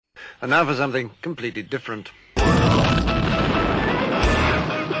And now for something completely different.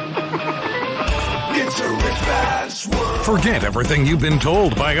 Forget everything you've been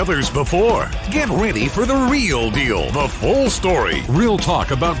told by others before. Get ready for the real deal, the full story. Real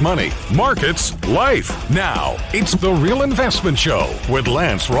talk about money, markets, life. Now, it's The Real Investment Show with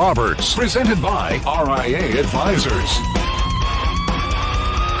Lance Roberts, presented by RIA Advisors.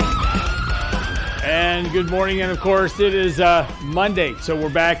 And good morning, and of course it is Monday, so we're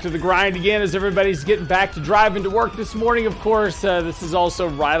back to the grind again as everybody's getting back to driving to work this morning. Of course, this is also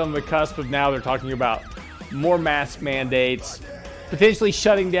right on the cusp of now they're talking about more mask mandates, potentially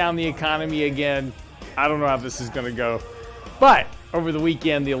shutting down the economy again. I don't know how this is going to go, but over the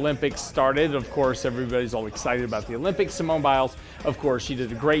weekend the Olympics started. Of course, everybody's all excited about the Olympics. Simone Biles, of course, she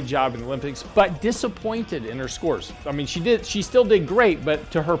did a great job in the Olympics, but disappointed in her scores. I mean, she still did great, but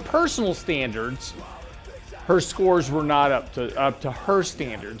to her personal standards, her scores were not up to her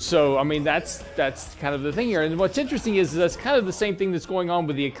standards. So, I mean, that's kind of the thing here. And what's interesting is that's kind of the same thing that's going on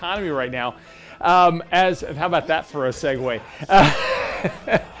with the economy right now. How about that for a segue?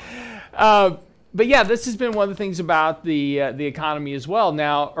 But yeah, this has been one of the things about the economy as well.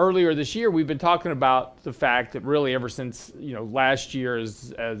 Now, earlier this year, we've been talking about the fact that really ever since last year,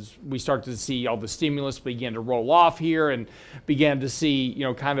 as we started to see all the stimulus begin to roll off here and began to see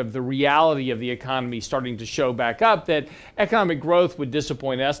kind of the reality of the economy starting to show back up, that economic growth would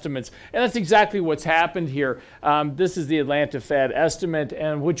disappoint estimates, and that's exactly what's happened here. This is the Atlanta Fed estimate,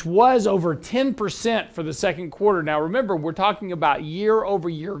 and which was over 10% for the second quarter. Now, remember, we're talking about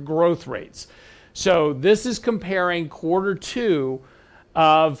year-over-year growth rates. So this is comparing quarter two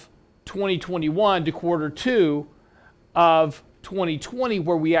of 2021 to quarter two of 2020,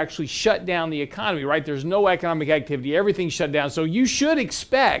 where we actually shut down the economy, right? There's no economic activity. Everything's shut down. So you should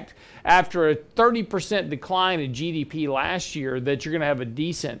expect, after a 30% decline in GDP last year, that you're going to have a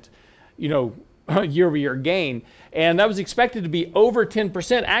decent, year-over-year gain. And that was expected to be over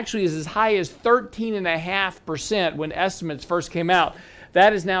 10%. Actually, is as high as 13.5% when estimates first came out.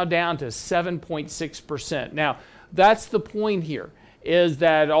 That is now down to 7.6%. Now, that's the point here, is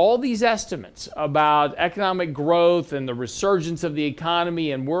that all these estimates about economic growth and the resurgence of the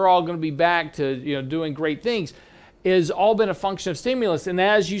economy, and we're all going to be back to doing great things, is all been a function of stimulus. And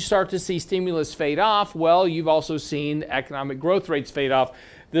as you start to see stimulus fade off, well, you've also seen economic growth rates fade off.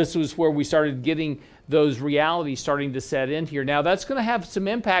 This was where we started getting those realities starting to set in here. Now, that's going to have some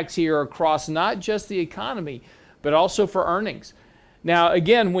impacts here across not just the economy, but also for earnings. Now,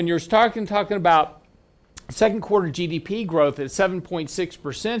 again, when you're talking about second quarter GDP growth at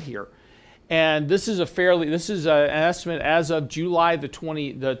 7.6% here, and this is an estimate as of July the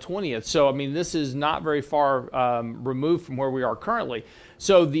 20th. So, I mean, this is not very far removed from where we are currently.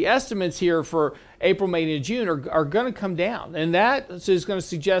 So the estimates here for April, May, and June are going to come down. And that is going to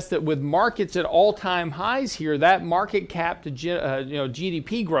suggest that with markets at all-time highs here, that market cap to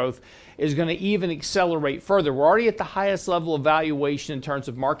GDP growth is going to even accelerate further. We're already at the highest level of valuation in terms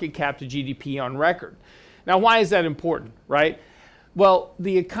of market cap to GDP on record. Now, why is that important, right? Well,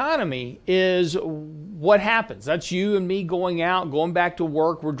 the economy is what happens. That's you and me going out, going back to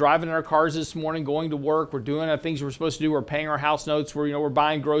work. We're driving in our cars this morning, going to work. We're doing the things we're supposed to do. We're paying our house notes. We're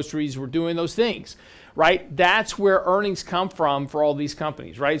buying groceries. We're doing those things, right? That's where earnings come from for all these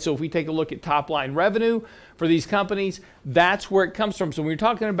companies, right? So if we take a look at top line revenue for these companies, that's where it comes from. So when you're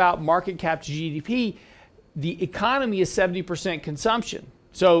talking about market cap to GDP, the economy is 70% consumption.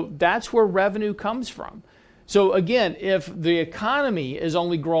 So that's where revenue comes from. So again, if the economy is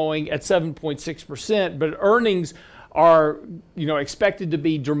only growing at 7.6%, but earnings are expected to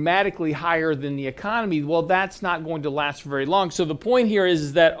be dramatically higher than the economy, well, that's not going to last for very long. So the point here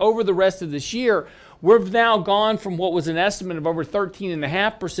is that over the rest of this year, we've now gone from what was an estimate of over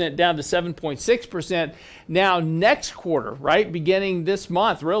 13.5% down to 7.6%. Now next quarter, right, beginning this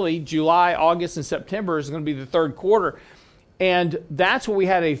month, really, July, August, and September is going to be the third quarter. And that's where we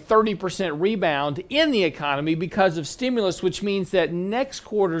had a 30% rebound in the economy because of stimulus, which means that next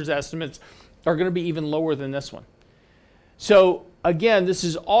quarter's estimates are going to be even lower than this one. So again, this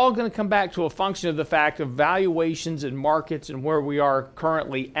is all going to come back to a function of the fact of valuations and markets and where we are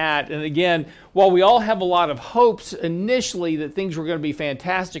currently at. And again, while we all have a lot of hopes initially that things were going to be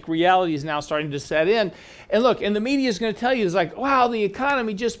fantastic, reality is now starting to set in. And look, and the media is going to tell you, it's like, wow, the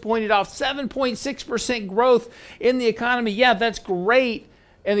economy just pointed off 7.6% growth in the economy. Yeah, that's great.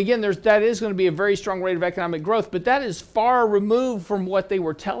 And again, that is going to be a very strong rate of economic growth, but that is far removed from what they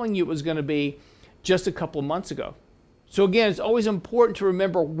were telling you it was going to be just a couple of months ago. So again, it's always important to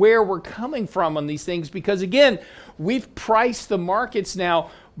remember where we're coming from on these things because again, we've priced the markets now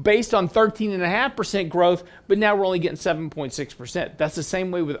based on 13.5% growth, but now we're only getting 7.6%. That's the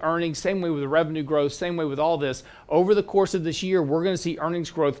same way with earnings, same way with the revenue growth, same way with all this. Over the course of this year, we're going to see earnings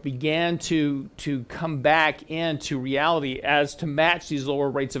growth begin to come back into reality as to match these lower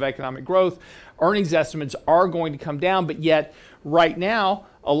rates of economic growth. Earnings estimates are going to come down, but yet right now,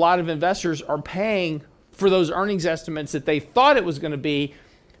 a lot of investors are paying for those earnings estimates that they thought it was going to be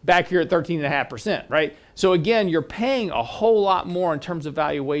back here at 13.5%, right? So again, you're paying a whole lot more in terms of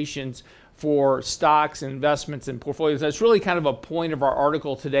valuations for stocks and investments and portfolios. That's really kind of a point of our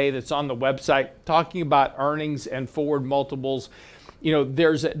article today that's on the website, talking about earnings and forward multiples. You know,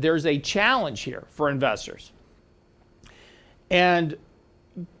 there's a challenge here for investors. And,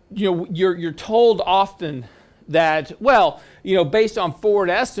 you know, you're told often that, well, you know, based on forward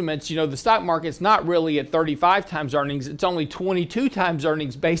estimates, you know, the stock market's not really at 35 times earnings. It's only 22 times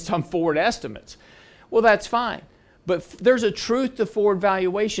earnings based on forward estimates. Well, that's fine. But there's a truth to forward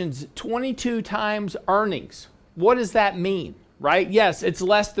valuations, 22 times earnings. What does that mean, right? Yes, it's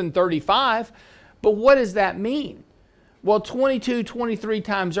less than 35, but what does that mean? Well, 22, 23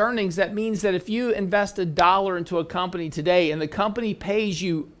 times earnings, that means that if you invest $1 into a company today and the company pays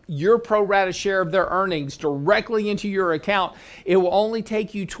you your pro rata share of their earnings directly into your account, it will only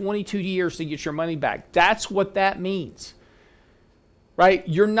take you 22 years to get your money back. That's what that means, right?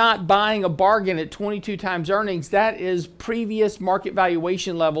 You're not buying a bargain at 22 times earnings. That is previous market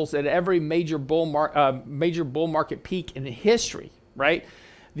valuation levels at every major bull market peak in history, right?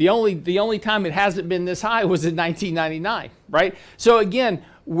 The only time it hasn't been this high was in 1999, right? So again,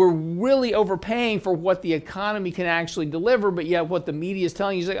 we're really overpaying for what the economy can actually deliver, but yet what the media is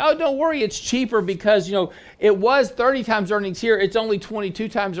telling you is like, oh, don't worry, it's cheaper because, you know, it was 30 times earnings here, it's only 22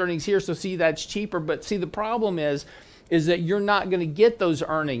 times earnings here, so see, that's cheaper. But see, the problem is that you're not going to get those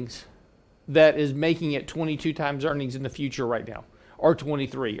earnings that is making it 22 times earnings in the future right now, or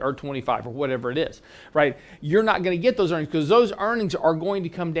 23 or 25 or whatever it is, right? You're not going to get those earnings because those earnings are going to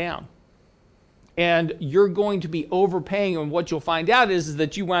come down. And you're going to be overpaying, and what you'll find out is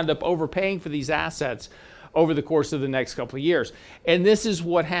that you wound up overpaying for these assets over the course of the next couple of years. And this is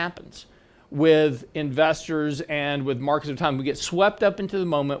what happens with investors and with markets of time. We get swept up into the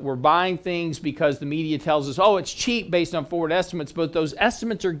moment. We're buying things because the media tells us, oh, it's cheap based on forward estimates, but those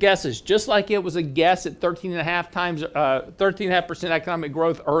estimates are guesses. Just like it was a guess at 13.5% economic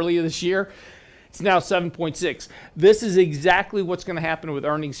growth earlier this year, it's now 7.6. This is exactly what's going to happen with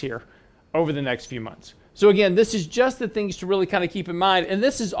earnings here over the next few months. So again, this is just the things to really kind of keep in mind. And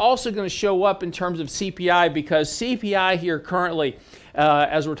this is also going to show up in terms of CPI, because CPI here currently,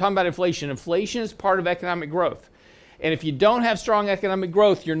 as we're talking about inflation is part of economic growth. And if you don't have strong economic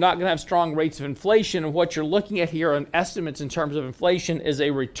growth, you're not going to have strong rates of inflation. And what you're looking at here on estimates in terms of inflation is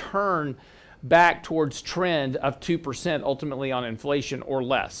a return back towards trend of 2% ultimately on inflation or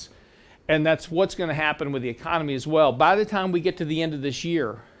less. And that's what's going to happen with the economy as well. By the time we get to the end of this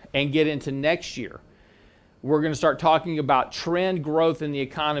year and get into next year, we're going to start talking about trend growth in the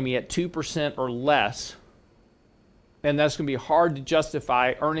economy at 2% or less. And that's going to be hard to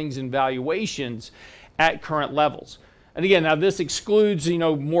justify earnings and valuations at current levels. And again, now this excludes,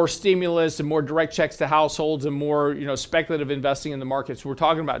 more stimulus and more direct checks to households and more, speculative investing in the markets. We're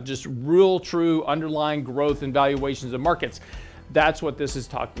talking about just real, true underlying growth and valuations of markets. That's what this is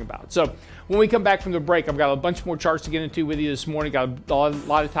talking about. So when we come back from the break, I've got a bunch more charts to get into with you this morning. Got a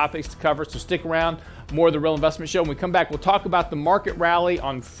lot of topics to cover, so stick around. More of the Real Investment Show. When we come back, we'll talk about the market rally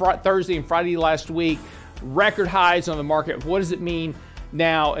on Thursday and Friday last week. Record highs on the market. What does it mean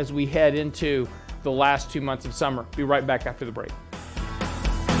now as we head into the last 2 months of summer? Be right back after the break.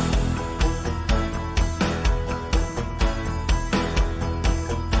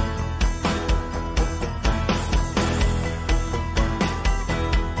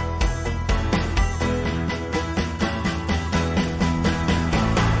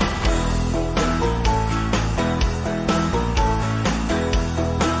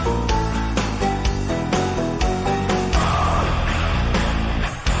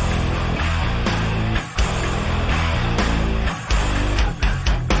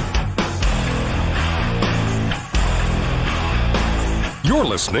 You're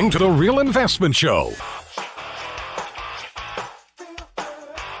listening to The Real Investment Show.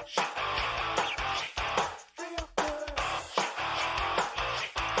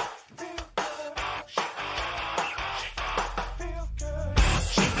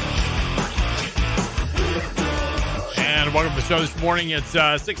 And welcome to the show this morning. It's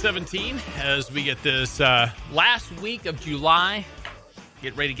 6:17 as we get this last week of July.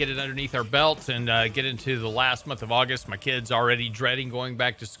 Get ready to get it underneath our belts and get into the last month of August. My kids already dreading going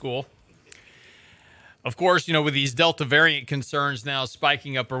back to school. Of course, with these Delta variant concerns now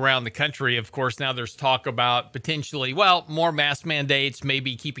spiking up around the country, of course, now there's talk about potentially, more mask mandates,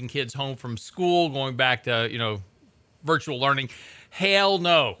 maybe keeping kids home from school, going back to, virtual learning. Hell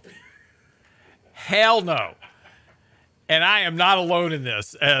no. Hell no. And I am not alone in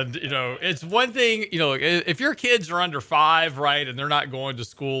this. And, it's one thing, if your kids are under 5, right, and they're not going to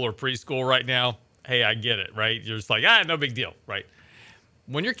school or preschool right now, hey, I get it, right? You're just like, no big deal, right?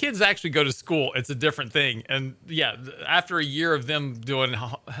 When your kids actually go to school, it's a different thing. And yeah, after a year of them doing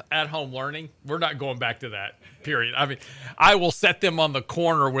at-home learning, we're not going back to that, period. I mean, I will set them on the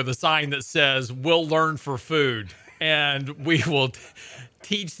corner with a sign that says, "We'll learn for food." And we will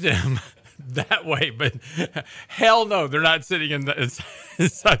teach them that way. But hell no, they're not sitting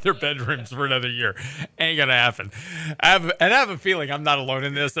inside their bedrooms for another year. Ain't going to happen. I have a feeling I'm not alone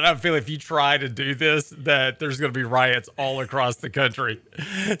in this. And I have a feeling if you try to do this, that there's going to be riots all across the country.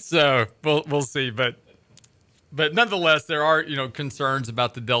 So we'll see. But nonetheless, there are, concerns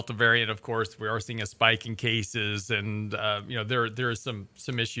about the Delta variant. Of course, we are seeing a spike in cases, and there are some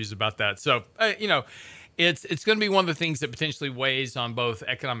issues about that. So it's going to be one of the things that potentially weighs on both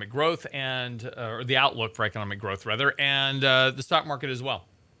economic growth or the outlook for economic growth rather, and the stock market as well.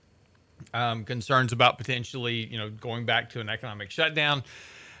 Concerns about potentially, going back to an economic shutdown,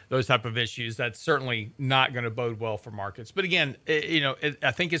 those type of issues. That's certainly not going to bode well for markets. But again,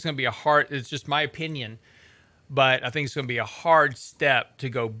 I think it's going to be it's just my opinion, but I think it's going to be a hard step to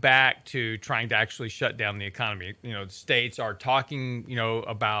go back to trying to actually shut down the economy. The states are talking,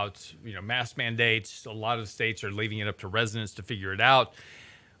 about, mask mandates. A lot of the states are leaving it up to residents to figure it out.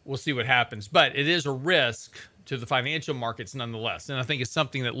 We'll see what happens. But it is a risk to the financial markets nonetheless. And I think it's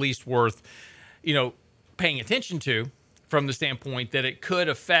something at least worth, paying attention to from the standpoint that it could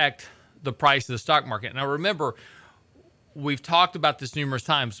affect the price of the stock market. Now, remember, we've talked about this numerous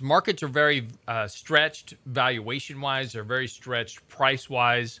times. Markets are very stretched valuation-wise. They're very stretched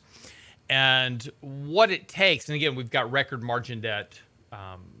price-wise. And what it takes, and again, we've got record margin debt.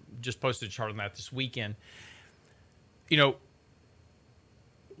 Just posted a chart on that this weekend.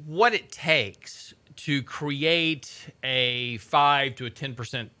 What it takes to create a 5 to a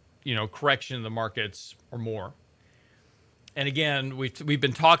 10%, correction in the markets or more. And again, we've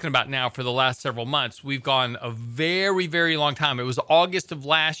been talking about now for the last several months. We've gone a very, very long time. It was August of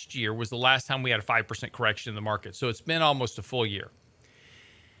last year was the last time we had a 5% correction in the market. So it's been almost a full year.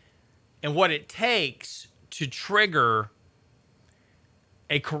 And what it takes to trigger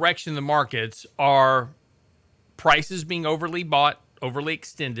a correction in the markets are prices being overly bought, overly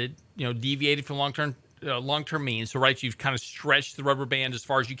extended, deviated from long-term means. So, right, you've kind of stretched the rubber band as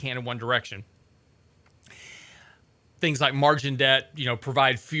far as you can in one direction. Things like margin debt,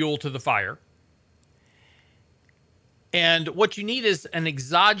 provide fuel to the fire. And what you need is an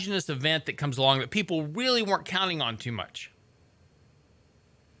exogenous event that comes along that people really weren't counting on too much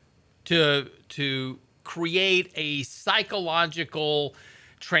to create a psychological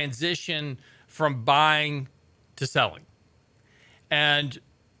transition from buying to selling. And,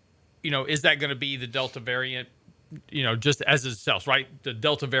 is that going to be the Delta variant? Just as itself, right? The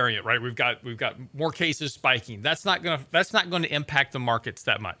Delta variant, right? We've got more cases spiking. That's not going to impact the markets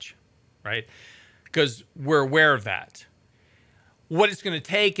that much, right? Because we're aware of that. What it's going to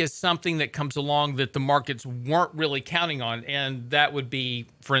take is something that comes along that the markets weren't really counting on, and that would be,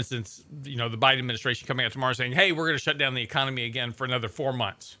 for instance, the Biden administration coming out tomorrow saying, "Hey, we're going to shut down the economy again for another 4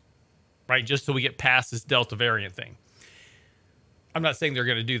 months," right? Just so we get past this Delta variant thing. I'm not saying they're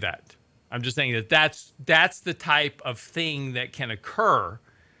going to do that. I'm just saying that that's the type of thing that can occur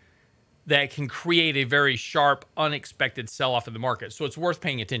that can create a very sharp, unexpected sell-off in the market. So it's worth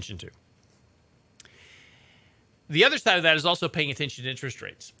paying attention to. The other side of that is also paying attention to interest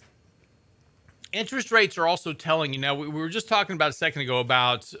rates. Interest rates are also telling you, now we were just talking about a second ago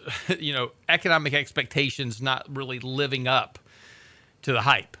about, economic expectations not really living up to the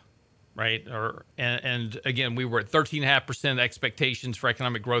hype. Right? And again, we were at 13.5% expectations for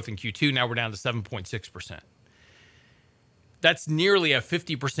economic growth in Q2. Now we're down to 7.6%. That's nearly a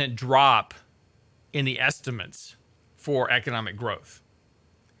 50% drop in the estimates for economic growth.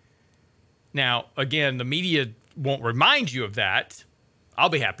 Now, again, the media won't remind you of that. I'll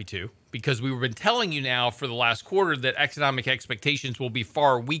be happy to, because we've been telling you now for the last quarter that economic expectations will be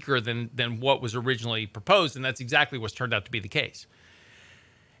far weaker than what was originally proposed, and that's exactly what's turned out to be the case.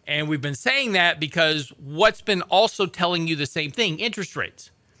 And we've been saying that because what's been also telling you the same thing, interest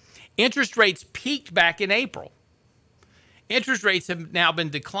rates. Interest rates peaked back in April. Interest rates have now been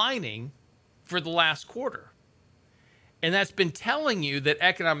declining for the last quarter. And that's been telling you that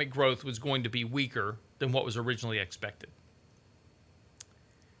economic growth was going to be weaker than what was originally expected.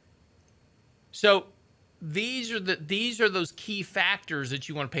 So these are those key factors that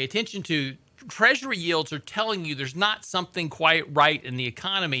you want to pay attention to. Treasury yields are telling you there's not something quite right in the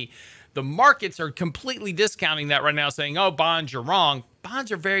economy. The markets are completely discounting that right now, saying, oh, bonds, you're wrong.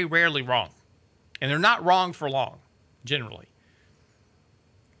 Bonds are very rarely wrong. And they're not wrong for long, generally.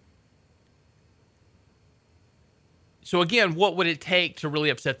 So again, what would it take to really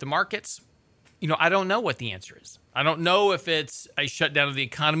upset the markets? I don't know what the answer is. I don't know if it's a shutdown of the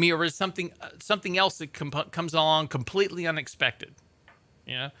economy or is something else that comes along completely unexpected.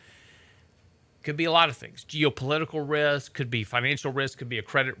 Could be a lot of things. Geopolitical risk, could be financial risk, could be a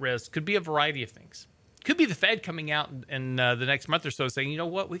credit risk, could be a variety of things. Could be the Fed coming out in the next month or so saying, you know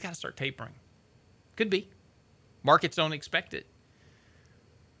what, we got to start tapering. Could be. Markets don't expect it.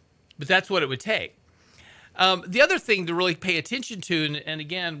 But that's what it would take. The other thing to really pay attention to, and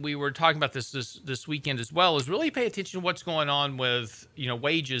again, we were talking about this weekend as well, is really pay attention to what's going on with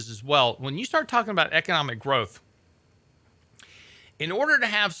wages as well. When you start talking about economic growth, in order to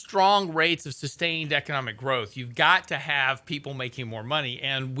have strong rates of sustained economic growth, you've got to have people making more money.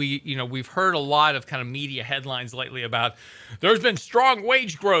 And we've heard a lot of kind of media headlines lately about there's been strong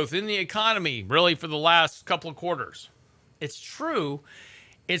wage growth in the economy really for the last couple of quarters. It's true.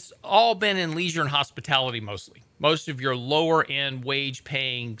 It's all been in leisure and hospitality mostly. Most of your lower end wage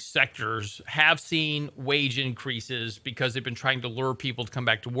paying sectors have seen wage increases because they've been trying to lure people to come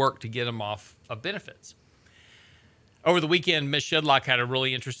back to work to get them off of benefits. Over the weekend, Ms. Shedlock had a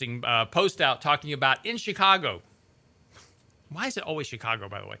really interesting post out talking about in Chicago. Why is it always Chicago,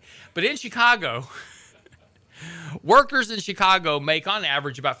 by the way? But in Chicago, workers in Chicago make on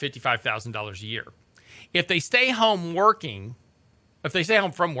average about $55,000 a year. If they stay home from working,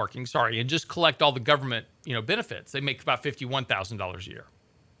 and just collect all the government, benefits, they make about $51,000 a year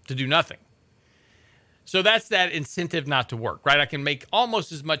to do nothing. So that's that incentive not to work, right? I can make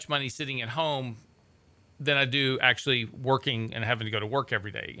almost as much money sitting at home than I do actually working and having to go to work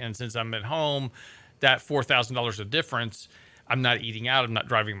every day. And since I'm at home, that $4,000 of difference, I'm not eating out, I'm not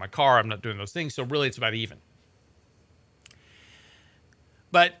driving my car, I'm not doing those things. So really it's about even.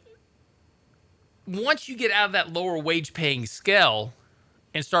 But once you get out of that lower wage paying scale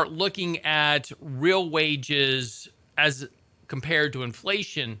and start looking at real wages as compared to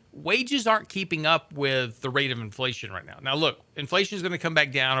inflation, wages aren't keeping up with the rate of inflation right now. Now, look, inflation is going to come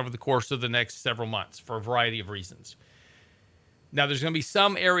back down over the course of the next several months for a variety of reasons. Now, there's going to be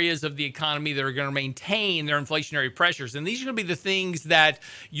some areas of the economy that are going to maintain their inflationary pressures. And these are going to be the things that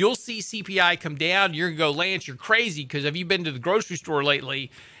you'll see CPI come down. You're going to go, Lance, you're crazy because have you been to the grocery store lately?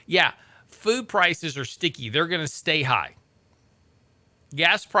 Yeah, food prices are sticky. They're going to stay high.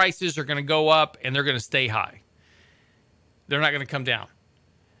 Gas prices are going to go up and they're going to stay high. They're not going to come down.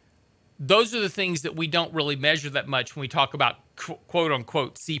 Those are the things that we don't really measure that much when we talk about quote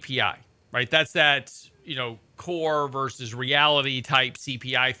unquote CPI, right? That's that, core versus reality type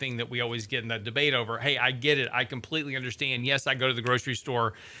CPI thing that we always get in that debate over. Hey, I get it. I completely understand. Yes, I go to the grocery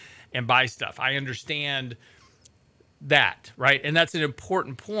store and buy stuff. I understand that, right? And that's an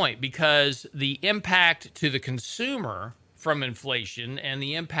important point because the impact to the consumer from inflation and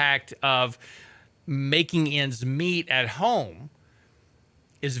the impact of making ends meet at home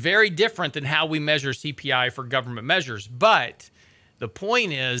is very different than how we measure CPI for government measures. But the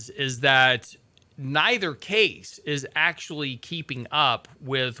point is that neither case is actually keeping up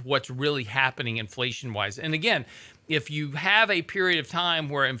with what's really happening inflation-wise. And again, if you have a period of time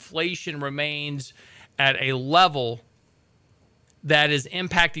where inflation remains at a level that is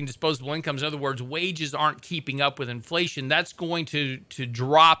impacting disposable incomes, in other words, wages aren't keeping up with inflation, that's going to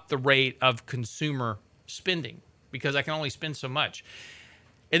drop the rate of consumer spending because I can only spend so much.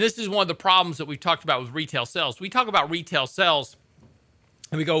 And this is one of the problems that we've talked about with retail sales. We talk about retail sales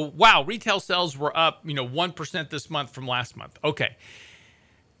and we go, wow, retail sales were up, 1% this month from last month. Okay.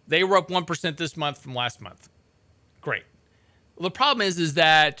 They were up 1% this month from last month. Great. Well, the problem is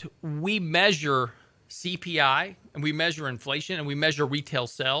that we measure CPI and we measure inflation and we measure retail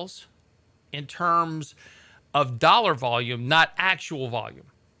sales in terms of dollar volume, not actual volume.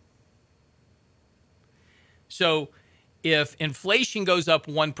 So if inflation goes up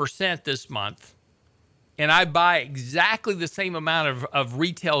 1% this month and I buy exactly the same amount of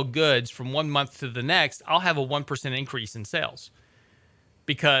retail goods from one month to the next, I'll have a 1% increase in sales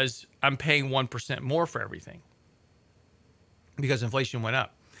because I'm paying 1% more for everything because inflation went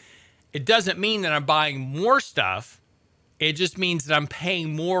up. It doesn't mean that I'm buying more stuff. It just means that I'm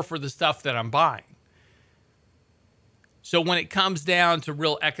paying more for the stuff that I'm buying. So when it comes down to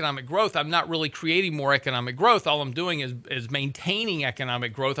real economic growth, I'm not really creating more economic growth. All I'm doing is maintaining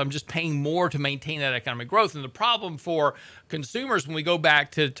economic growth. I'm just paying more to maintain that economic growth. And the problem for consumers, when we go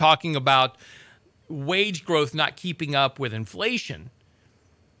back to talking about wage growth not keeping up with inflation,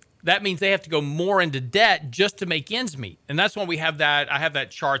 that means they have to go more into debt just to make ends meet. And that's why we have that. I have that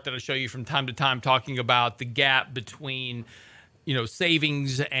chart that I show you from time to time talking about the gap between,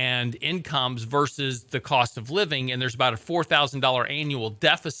 savings and incomes versus the cost of living. And there's about a $4,000 annual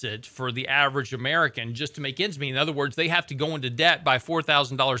deficit for the average American just to make ends meet. In other words, they have to go into debt by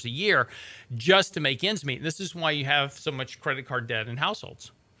 $4,000 a year just to make ends meet. And this is why you have so much credit card debt in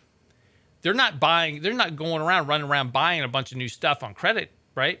households. They're not going around, running around buying a bunch of new stuff on credit,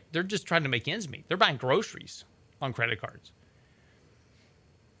 right? They're just trying to make ends meet. They're buying groceries on credit cards.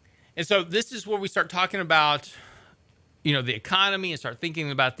 And so this is where we start talking about, the economy and start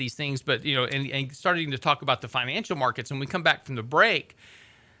thinking about these things, but, and starting to talk about the financial markets. And when we come back from the break,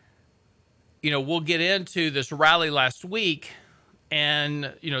 we'll get into this rally last week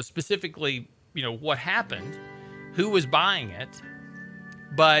and, specifically, what happened, who was buying it,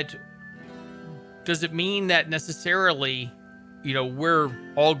 but does it mean that necessarily, we're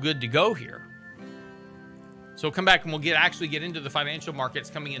all good to go here? So we'll come back and we'll actually get into the financial markets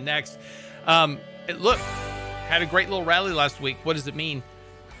coming in next. Look, had a great little rally last week. What does it mean?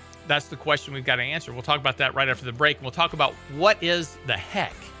 That's the question we've got to answer. We'll talk about that right after the break. And we'll talk about what is the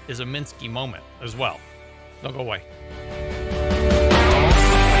heck is a Minsky moment as well. Don't go away.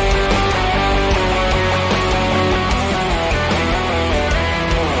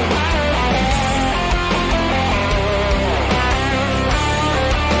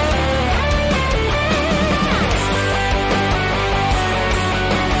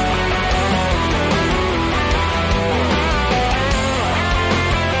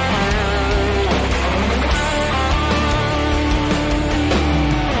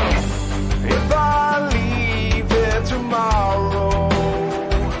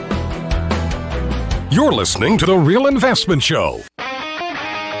 You're listening to The Real Investment Show. And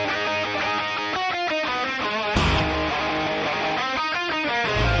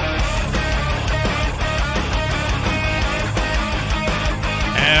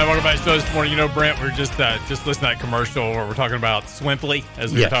welcome back to the show this morning. Brent, we're just listening to that commercial where we're talking about Swimply,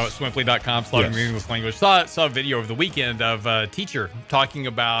 as we were talking about Swimply.com, slotting English language. Saw a video over the weekend of a teacher talking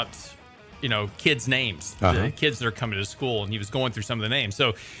about, kids' names, the kids that are coming to school, and he was going through some of the names.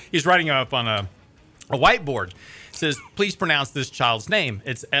 So he's writing up on a whiteboard. It says, please pronounce this child's name.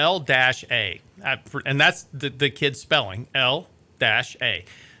 It's L-A. And that's the kid's spelling, L-A.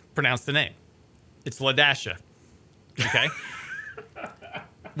 Pronounce the name. It's LaDasha. Okay?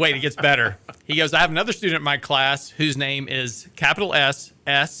 Wait, it gets better. He goes, I have another student in my class whose name is capital S,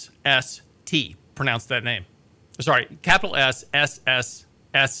 S-S-T. Pronounce that name. Sorry, capital S,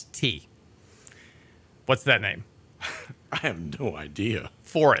 S-S-S-T. What's that name? I have no idea.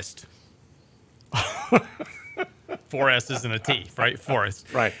 Forrest. 4 S's and a T, right? Forrest.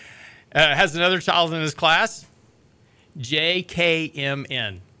 Right. Has another child in his class.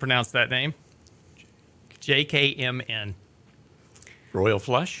 JKMN. Pronounce that name. JKMN. Royal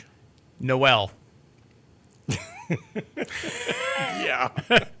Flush? Noel. Yeah.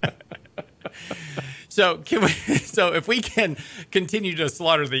 So if we can continue to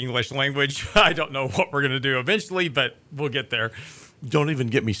slaughter the English language, I don't know what we're going to do eventually, but we'll get there. Don't even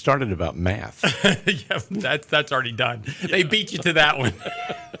get me started about math. Yeah, that's already done. Yeah. They beat you to that one.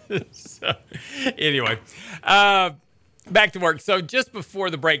 So, anyway, back to work. So just before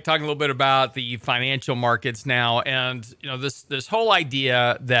the break, talking a little bit about the financial markets now, and this whole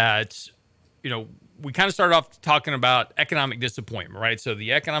idea that we kind of started off talking about economic disappointment, right? So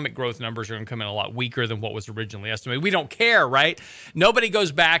the economic growth numbers are going to come in a lot weaker than what was originally estimated. We don't care, right? Nobody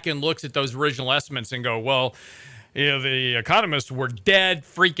goes back and looks at those original estimates and go, well, the economists were dead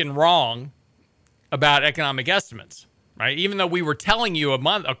freaking wrong about economic estimates, right? Even though we were telling you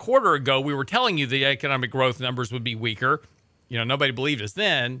a quarter ago, we were telling you the economic growth numbers would be weaker. Nobody believed us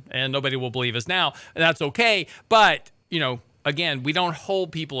then, and nobody will believe us now, and that's okay. But, again, we don't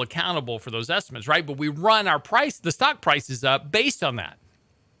hold people accountable for those estimates, right? But we run the stock prices up based on that.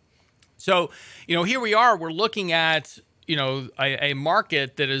 So, here we are, we're looking at a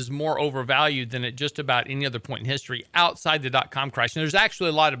market that is more overvalued than at just about any other point in history outside the dot-com crash. And there's actually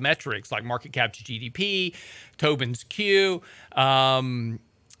a lot of metrics like market cap to GDP, Tobin's Q, price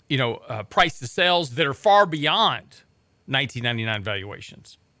to sales that are far beyond 1999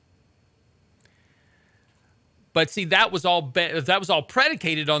 valuations. But see, that was all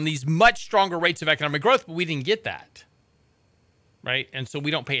predicated on these much stronger rates of economic growth, but we didn't get that, right? And so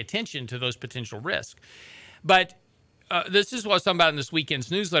we don't pay attention to those potential risks. But this is what I was talking about in this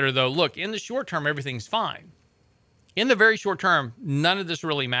weekend's newsletter, though. Look, in the short term, everything's fine. In the very short term, none of this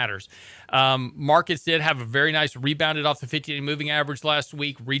really matters. Markets did have a very nice rebounded off the 50-day moving average last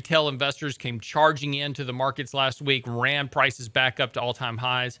week. Retail investors came charging into the markets last week, ran prices back up to all-time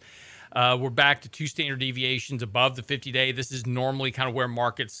highs. We're back to 2 standard deviations above the 50-day. This is normally kind of where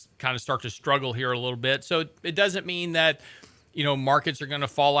markets kind of start to struggle here a little bit. So it doesn't mean that, markets are going to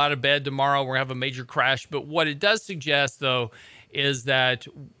fall out of bed tomorrow. We're going to have a major crash. But what it does suggest, though, is that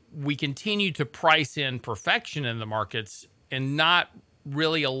we continue to price in perfection in the markets and not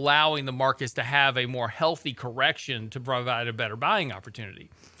really allowing the markets to have a more healthy correction to provide a better buying opportunity.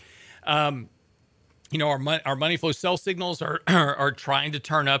 Our money flow sell signals are trying to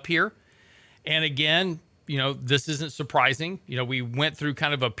turn up here. And again, this isn't surprising. We went through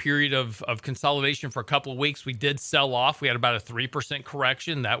kind of a period of consolidation for a couple of weeks. We did sell off. We had about a 3%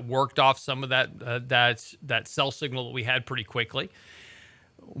 correction that worked off some of that sell signal that we had pretty quickly.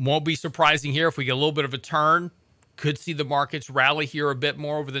 Won't be surprising here if we get a little bit of a turn. Could see the markets rally here a bit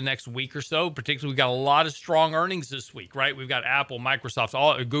more over the next week or so. Particularly, we've got a lot of strong earnings this week, right? We've got Apple,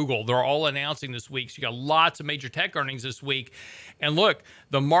 Microsoft, Google. They're all announcing this week. So you got lots of major tech earnings this week. And look,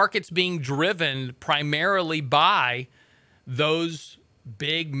 the market's being driven primarily by those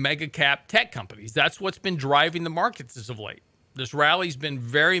big mega cap tech companies. That's what's been driving the markets as of late. This rally's been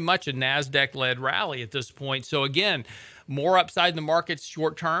very much a NASDAQ-led rally at this point. So again, more upside in the markets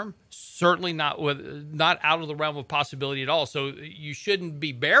short term, certainly not out of the realm of possibility at all. So you shouldn't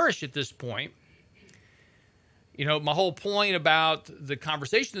be bearish at this point. My whole point about the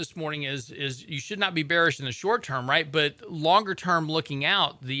conversation this morning is you should not be bearish in the short term, right? But longer term, looking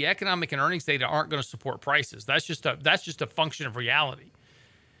out, the economic and earnings data aren't going to support prices. That's just a function of reality.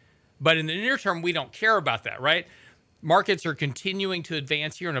 But in the near term, we don't care about that, right? Markets are continuing to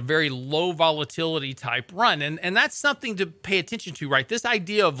advance here in a very low volatility type run. And that's something to pay attention to, right? This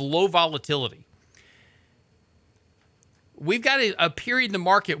idea of low volatility. We've got a period in the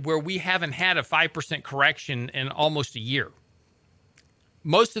market where we haven't had a 5% correction in almost a year.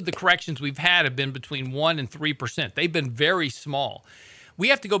 Most of the corrections we've had have been between 1% and 3%. They've been very small. We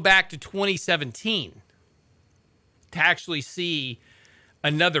have to go back to 2017 to actually see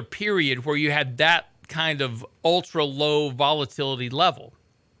another period where you had that kind of ultra low volatility level.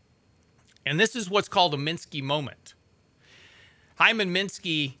 And this is what's called a Minsky moment. Hyman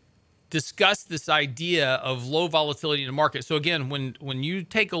Minsky discussed this idea of low volatility in the market. So again, when you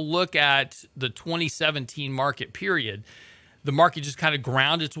take a look at the 2017 market period, the market just kind of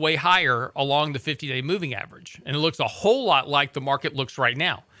ground its way higher along the 50-day moving average. And it looks a whole lot like the market looks right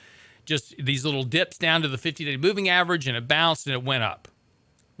now. Just these little dips down to the 50-day moving average, and it bounced and it went up.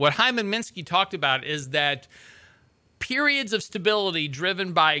 What Hyman Minsky talked about is that periods of stability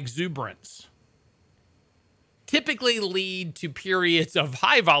driven by exuberance typically lead to periods of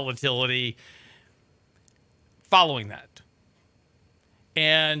high volatility following that.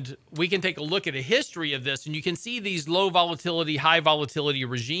 And we can take a look at a history of this, and you can see these low volatility, high volatility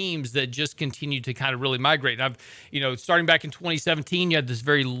regimes that just continue to kind of really migrate. And starting back in 2017, you had this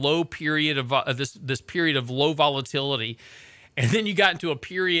very low period of this period of low volatility. And then you got into a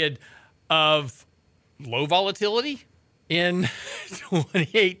period of low volatility in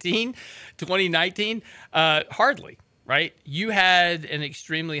 2018, 2019. Hardly, right? You had an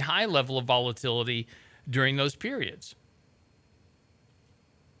extremely high level of volatility during those periods.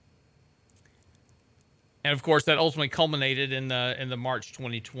 And of course, that ultimately culminated in the March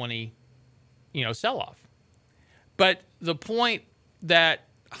 2020, sell-off. But the point that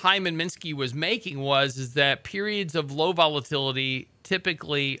Hyman Minsky was making is that periods of low volatility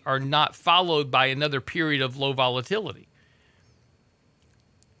typically are not followed by another period of low volatility.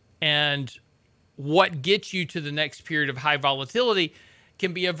 And what gets you to the next period of high volatility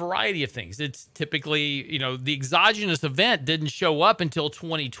can be a variety of things. It's typically, the exogenous event didn't show up until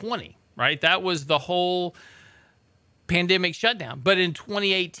 2020, right? That was the whole pandemic shutdown. But in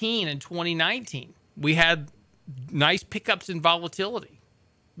 2018 and 2019, we had nice pickups in volatility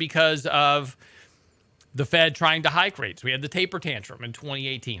because of the Fed trying to hike rates. We had the taper tantrum in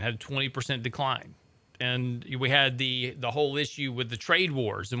 2018, had a 20% decline. And we had the whole issue with the trade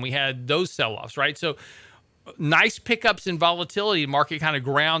wars, and we had those sell-offs, right? So nice pickups in volatility. The market kind of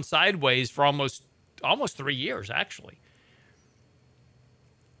ground sideways for almost 3 years, actually,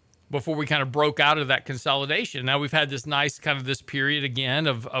 before we kind of broke out of that consolidation. Now we've had this nice kind of this period again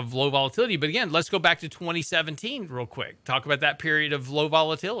of low volatility. But again, let's go back to 2017 real quick. Talk about that period of low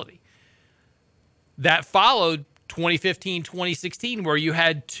volatility. That followed 2015, 2016, where you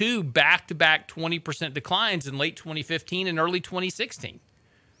had two back-to-back 20% declines in late 2015 and early 2016.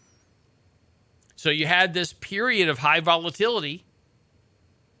 So you had this period of high volatility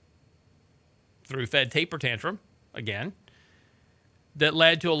through Fed taper tantrum, again, that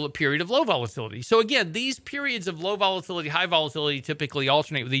led to a period of low volatility. So again, these periods of low volatility, high volatility typically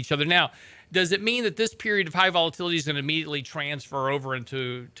alternate with each other. Now, does it mean that this period of high volatility is going to immediately transfer over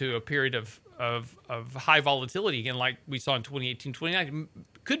into a period of high volatility again, like we saw in 2018, 2019?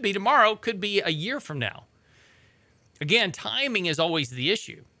 Could be tomorrow, could be a year from now. Again, timing is always the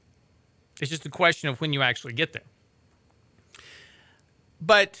issue. It's just a question of when you actually get there.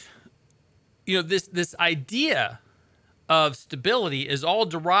 But, this idea of stability is all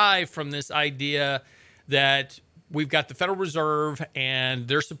derived from this idea that we've got the Federal Reserve and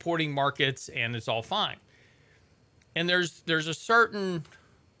they're supporting markets and it's all fine. And there's a certain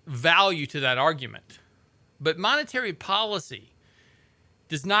value to that argument. But monetary policy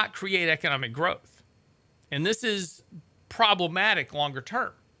does not create economic growth. And this is problematic longer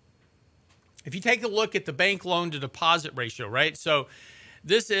term. If you take a look at the bank loan to deposit ratio, right? So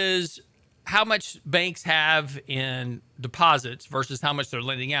this is how much banks have in deposits versus how much they're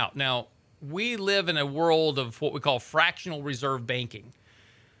lending out. Now, we live in a world of what we call fractional reserve banking,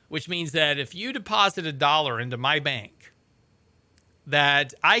 which means that if you deposit $1 into my bank,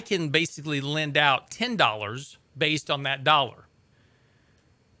 that I can basically lend out $10 based on that dollar.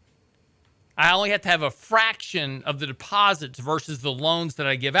 I only have to have a fraction of the deposits versus the loans that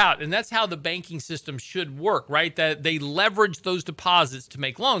I give out. And that's how the banking system should work, right? That they leverage those deposits to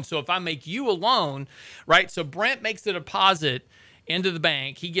make loans. So if I make you a loan, right? So Brent makes the deposit into the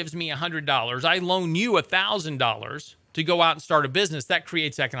bank. He gives me $100. I loan you $1,000 to go out and start a business. That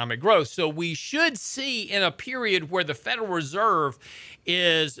creates economic growth. So we should see in a period where the Federal Reserve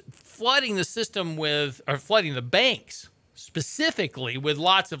is flooding the system or flooding the banks specifically with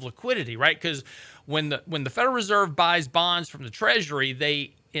lots of liquidity, right? Because when the Federal Reserve buys bonds from the Treasury,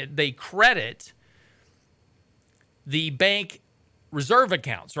 they credit the bank reserve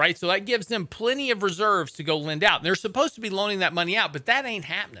accounts, right? So that gives them plenty of reserves to go lend out. And they're supposed to be loaning that money out, but that ain't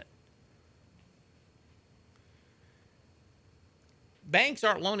happening. Banks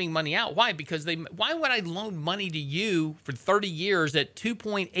aren't loaning money out. Why? Because why would I loan money to you for 30 years at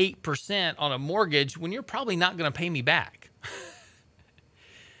 2.8% on a mortgage when you're probably not going to pay me back?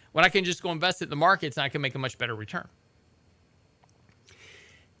 When I can just go invest it in the markets and I can make a much better return.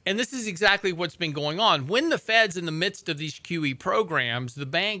 And this is exactly what's been going on. When the Fed's in the midst of these QE programs, the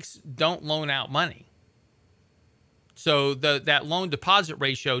banks don't loan out money. So that loan deposit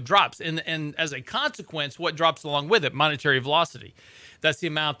ratio drops. And as a consequence, what drops along with it? Monetary velocity. That's the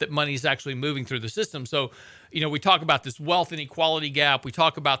amount that money is actually moving through the system. So, we talk about this wealth inequality gap. We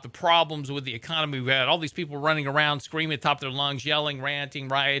talk about the problems with the economy. We had all these people running around, screaming at the top of their lungs, yelling, ranting,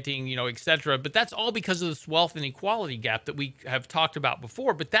 rioting, et cetera. But that's all because of this wealth inequality gap that we have talked about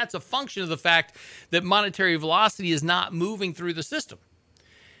before. But that's a function of the fact that monetary velocity is not moving through the system.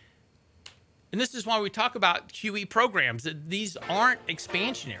 And this is why we talk about QE programs, that these aren't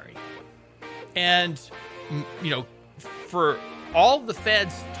expansionary. And, for all the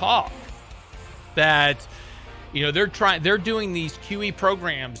Fed's talk that, they're doing these QE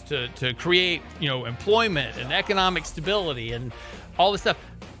programs to create, employment and economic stability and all this stuff.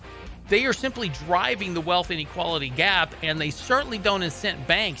 They are simply driving the wealth inequality gap, and they certainly don't incent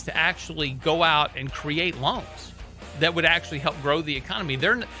banks to actually go out and create loans that would actually help grow the economy.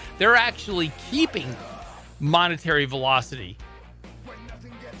 They're actually keeping monetary velocity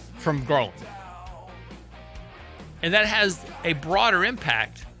from growing. And that has a broader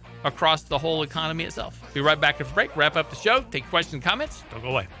impact across the whole economy itself. Be right back after break, wrap up the show, take questions and comments. Don't go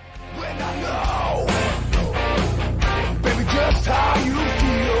away. When I know, baby, just how you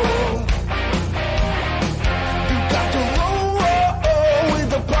feel. You got to roll with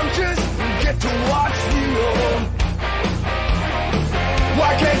the punches and get to watch me roll.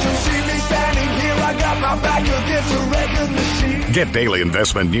 Why can't you see me standing here? I got my back against a record machine. Get daily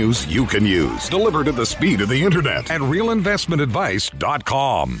investment news you can use, delivered at the speed of the internet at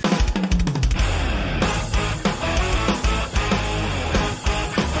realinvestmentadvice.com.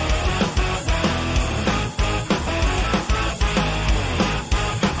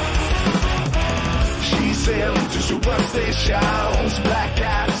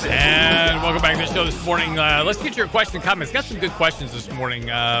 And welcome back to the show this morning. Let's get your question and comments. Got some good questions this morning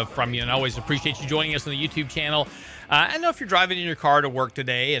from you, and I always appreciate you joining us on the YouTube channel. I know if you're driving in your car to work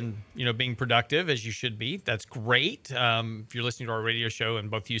today and being productive as you should be, that's great. If you're listening to our radio show in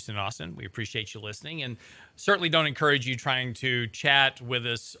both Houston and Austin, we appreciate you listening, and certainly don't encourage you trying to chat with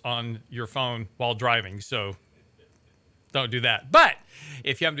us on your phone while driving. So don't do that. But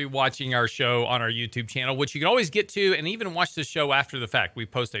if you happen to be watching our show on our YouTube channel, which you can always get to and even watch the show after the fact, we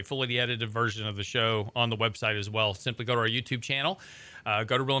post a fully edited version of the show on the website as well. Simply go to our YouTube channel.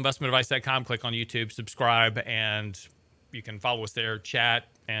 Go to realinvestmentadvice.com, click on YouTube, subscribe, and you can follow us there, chat,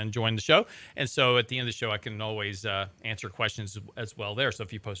 and join the show. And so at the end of the show, I can always answer questions as well there. So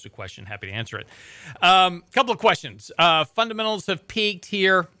if you post a question, happy to answer it. Couple of questions. Fundamentals have peaked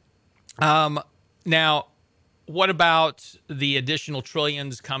here. Now, what about the additional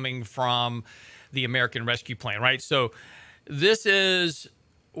trillions coming from the American Rescue Plan, right? So this is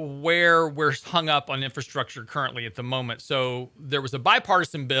where we're hung up on infrastructure currently at the moment. So there was a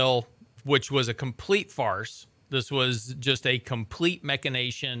bipartisan bill, which was a complete farce. This was just a complete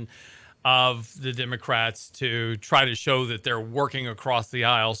machination of the Democrats to try to show that they're working across the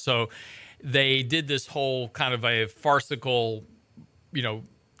aisle. So they did this whole kind of a farcical,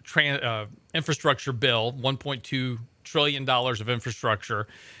 infrastructure bill, $1.2 trillion of infrastructure,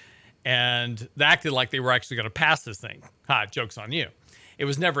 and they acted like they were actually going to pass this thing. Joke's on you. It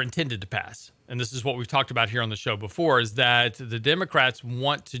was never intended to pass. And this is what we've talked about here on the show before, is that the Democrats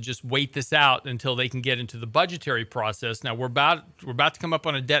want to just wait this out until they can get into the budgetary process. Now, we're about to come up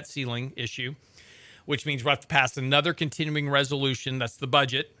on a debt ceiling issue, which means we'll have to pass another continuing resolution. That's the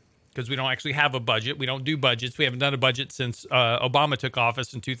budget, because we don't actually have a budget. We don't do budgets. We haven't done a budget since Obama took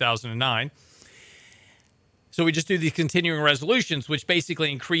office in 2009. So we just do these continuing resolutions, which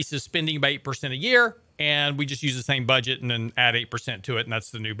basically increases spending by 8% a year, and we just use the same budget and then add 8% to it, and that's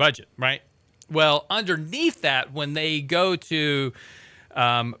the new budget, right? Well, underneath that, when they go to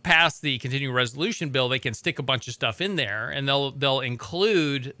pass the continuing resolution bill, they can stick a bunch of stuff in there, and they'll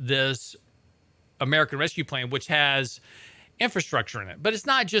include this American Rescue Plan, which has infrastructure in it. But it's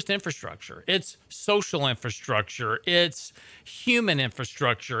not just infrastructure. It's social infrastructure. It's human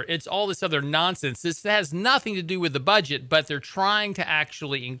infrastructure. It's all this other nonsense. This has nothing to do with the budget, but they're trying to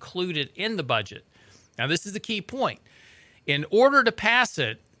actually include it in the budget. Now, this is the key point. In order to pass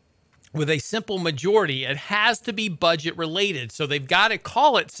it with a simple majority, it has to be budget related. So they've got to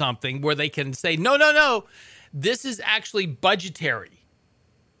call it something where they can say, no, this is actually budgetary.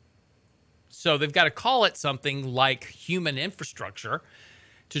 So they've got to call it something like human infrastructure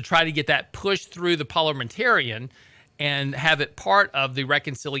to try to get that pushed through the parliamentarian and have it part of the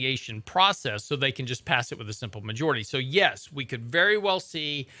reconciliation process so they can just pass it with a simple majority. So yes, we could very well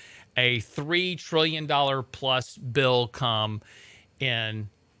see a $3 trillion plus bill come in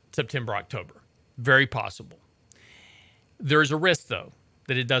September, October. Very possible. There's a risk, though,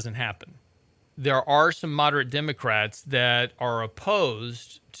 that it doesn't happen. There are some moderate Democrats that are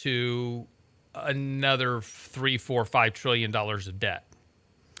opposed to another $3, $4, $5 trillion of debt.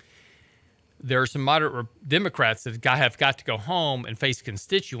 There are some moderate Democrats that have got to go home and face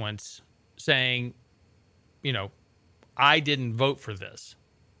constituents saying, I didn't vote for this.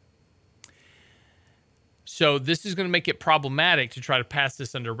 So this is going to make it problematic to try to pass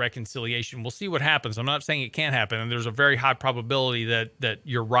this under reconciliation. We'll see what happens. I'm not saying it can't happen, and there's a very high probability that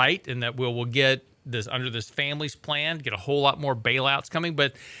you're right and that we'll get this under this families plan, get a whole lot more bailouts coming.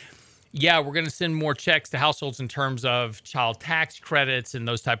 But yeah, we're going to send more checks to households in terms of child tax credits and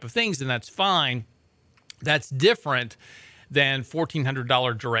those type of things, and that's fine. That's different than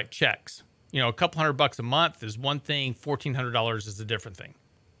 $1,400 direct checks. A couple $100 a month is one thing. $1,400 is a different thing.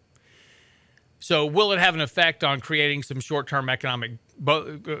 So will it have an effect on creating some short-term economic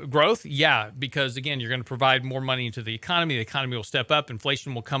growth? Yeah, because, again, you're going to provide more money into the economy. The economy will step up.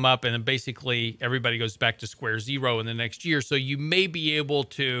 Inflation will come up. And then basically everybody goes back to square zero in the next year. So you may be able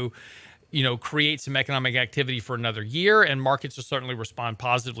to, create some economic activity for another year. And markets will certainly respond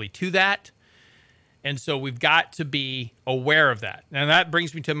positively to that. And so we've got to be aware of that. And that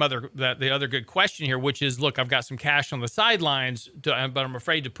brings me to the other good question here, which is, look, I've got some cash on the sidelines, but I'm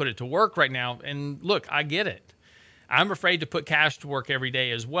afraid to put it to work right now. And look, I get it. I'm afraid to put cash to work every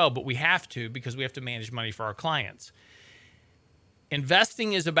day as well, but we have to because we have to manage money for our clients.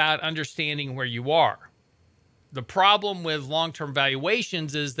 Investing is about understanding where you are. The problem with long-term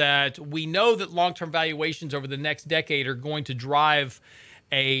valuations is that we know that long-term valuations over the next decade are going to drive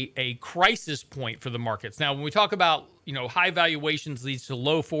a crisis point for the markets. Now, when we talk about, high valuations leads to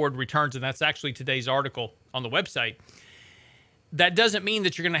low forward returns, and that's actually today's article on the website, that doesn't mean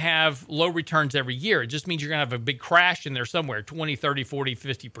that you're going to have low returns every year. It just means you're going to have a big crash in there somewhere, 20, 30, 40,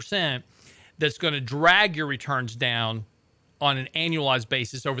 50%, that's going to drag your returns down on an annualized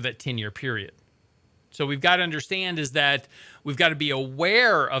basis over that 10-year period. So we've got to understand is that we've got to be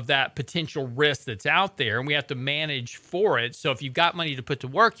aware of that potential risk that's out there, and we have to manage for it. So if you've got money to put to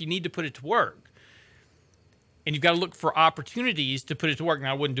work, you need to put it to work. And you've got to look for opportunities to put it to work.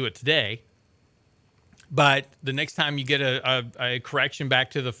 Now, I wouldn't do it today, but the next time you get a correction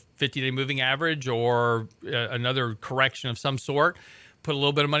back to the 50-day moving average or another correction of some sort, put a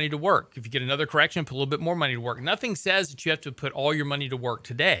little bit of money to work. If you get another correction, put a little bit more money to work. Nothing says that you have to put all your money to work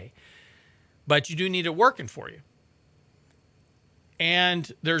today, but you do need it working for you.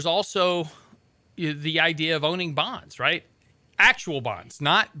 And there's also the idea of owning bonds, right? Actual bonds,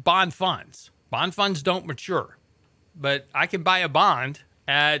 not bond funds. Bond funds don't mature, but I can buy a bond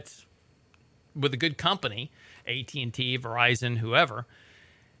with a good company, AT&T, Verizon, whoever,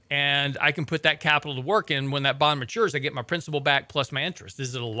 and I can put that capital to work in. When that bond matures, I get my principal back plus my interest.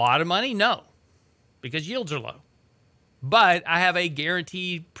 Is it a lot of money? No, because yields are low. But I have a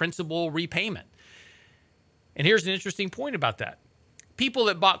guaranteed principal repayment. And here's an interesting point about that. People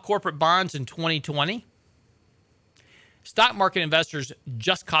that bought corporate bonds in 2020, stock market investors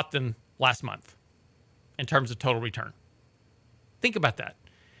just caught them last month in terms of total return. Think about that.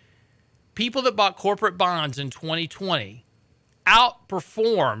 People that bought corporate bonds in 2020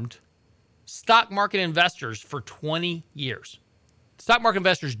 outperformed stock market investors for 20 years. Stock market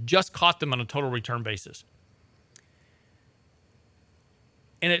investors just caught them on a total return basis.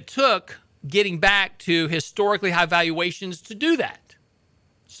 And it took getting back to historically high valuations to do that.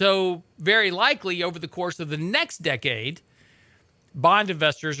 So very likely over the course of the next decade, bond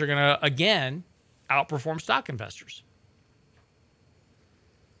investors are going to, again, outperform stock investors.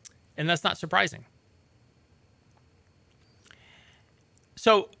 And that's not surprising.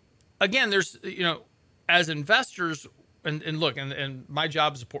 So, again, there's, as investors, and look, and my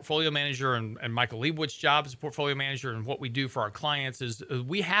job as a portfolio manager and Michael Leibowitz' job as a portfolio manager, and what we do for our clients is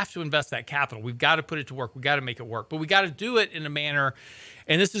we have to invest that capital. We've got to put it to work. We've got to make it work. But we got to do it in a manner,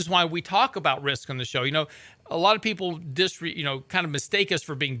 and this is why we talk about risk on the show. A lot of people kind of mistake us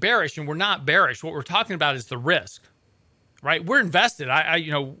for being bearish, and we're not bearish. What we're talking about is the risk, right? We're invested.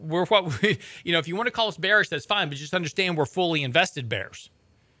 We're what we, if you want to call us bearish, that's fine, but just understand we're fully invested bears.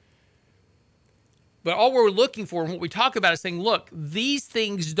 But all we're looking for and what we talk about is saying, look, these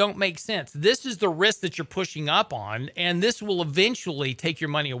things don't make sense. This is the risk that you're pushing up on, and this will eventually take your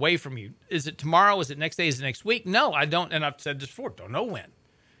money away from you. Is it tomorrow? Is it next day? Is it next week? No, I don't. And I've said this before, don't know when,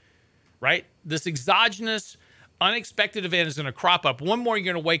 right? This exogenous, unexpected event is going to crop up. One more,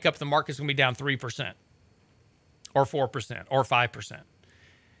 you're going to wake up, the market's going to be down 3% or 4% or 5%.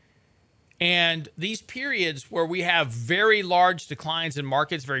 And these periods where we have very large declines in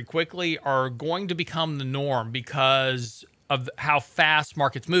markets very quickly are going to become the norm because of how fast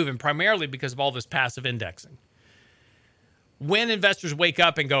markets move, and primarily because of all this passive indexing. When investors wake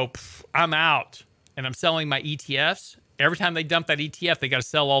up and go, I'm out and I'm selling my ETFs, every time they dump that ETF, they got to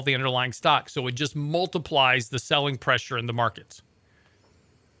sell all the underlying stocks. So it just multiplies the selling pressure in the markets.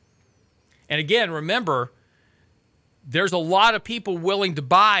 And again, remember, there's a lot of people willing to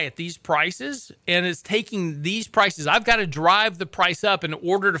buy at these prices, and it's taking these prices. I've got to drive the price up in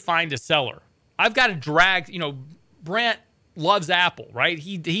order to find a seller. I've got to drag, Brent loves Apple, right?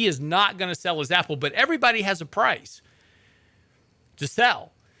 He is not going to sell his Apple, but everybody has a price to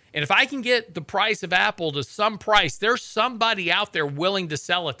sell. And if I can get the price of Apple to some price, there's somebody out there willing to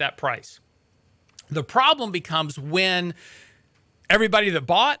sell at that price. The problem becomes when everybody that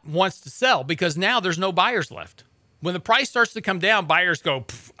bought wants to sell, because now there's no buyers left. When the price starts to come down, buyers go,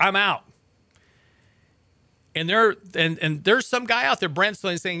 I'm out. And there's some guy out there, Brent,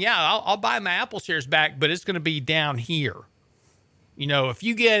 saying, yeah, I'll buy my Apple shares back, but it's going to be down here. If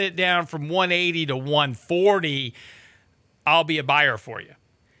you get it down from 180 to 140, I'll be a buyer for you.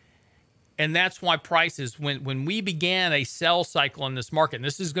 And that's why prices, when we began a sell cycle in this market, and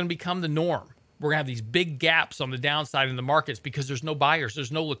this is going to become the norm, we're going to have these big gaps on the downside in the markets because there's no buyers.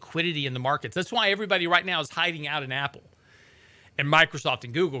 There's no liquidity in the markets. That's why everybody right now is hiding out in Apple and Microsoft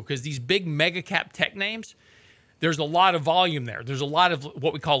and Google, because these big mega cap tech names, there's a lot of volume there. There's a lot of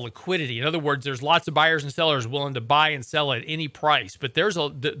what we call liquidity. In other words, there's lots of buyers and sellers willing to buy and sell at any price. But there's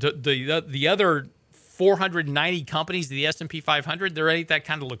the other 490 companies, the S&P 500, there ain't that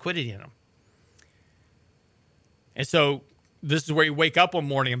kind of liquidity in them. And so this is where you wake up one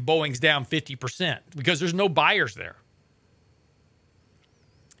morning and Boeing's down 50% because there's no buyers there.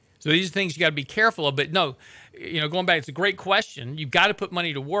 So these are things you got to be careful of. But no, going back, it's a great question. You've got to put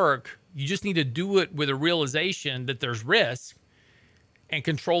money to work. You just need to do it with a realization that there's risk and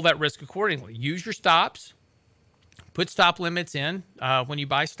control that risk accordingly. Use your stops. Put stop limits in when you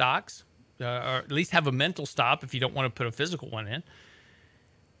buy stocks, or at least have a mental stop if you don't want to put a physical one in.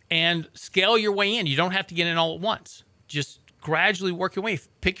 And scale your way in. You don't have to get in all at once. Just gradually work your way.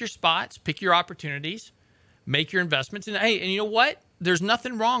 Pick your spots, pick your opportunities, make your investments. And hey, and you know what? There's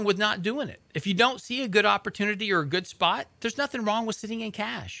nothing wrong with not doing it. If you don't see a good opportunity or a good spot, there's nothing wrong with sitting in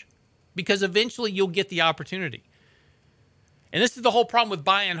cash, because eventually you'll get the opportunity. And this is the whole problem with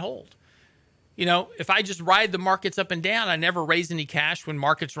buy and hold. You know, if I just ride the markets up and down, I never raise any cash when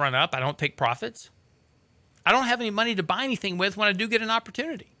markets run up. I don't take profits. I don't have any money to buy anything with when I do get an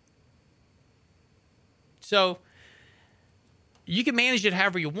opportunity. So you can manage it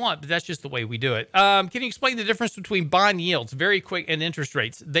however you want, but that's just the way we do it. Can you explain the difference between bond yields, very quick, and interest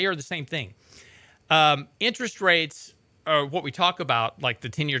rates? They are the same thing. Interest rates are what we talk about, like the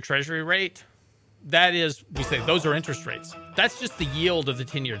 10-year Treasury rate. That is, we say those are interest rates. That's just the yield of the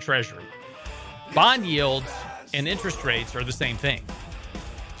 10-year Treasury. Bond yields and interest rates are the same thing.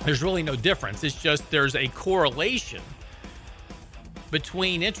 There's really no difference. It's just there's a correlation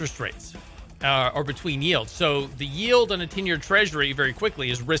between interest rates or between yields. So the yield on a 10-year Treasury, very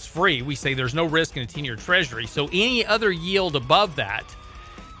quickly, is risk-free. We say there's no risk in a 10-year Treasury. So any other yield above that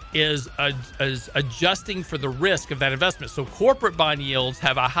is adjusting for the risk of that investment. So corporate bond yields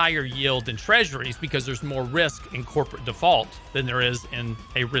have a higher yield than Treasuries because there's more risk in corporate default than there is in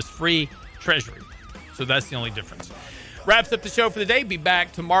a risk-free Treasury. So that's the only difference. Wraps up the show for the day. Be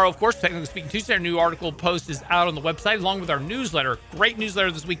back tomorrow, of course. Technically Speaking Tuesday. Our new article post is out on the website, along with our newsletter. Great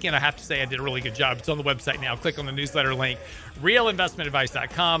newsletter this weekend. I have to say I did a really good job. It's on the website now. Click on the newsletter link,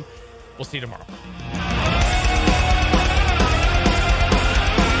 realinvestmentadvice.com. We'll see you tomorrow.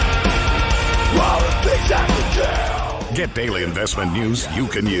 Get daily investment news you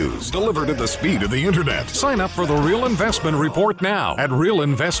can use, delivered at the speed of the internet. Sign up for the Real Investment Report now at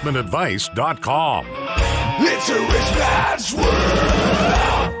realinvestmentadvice.com. It's a rich man's world.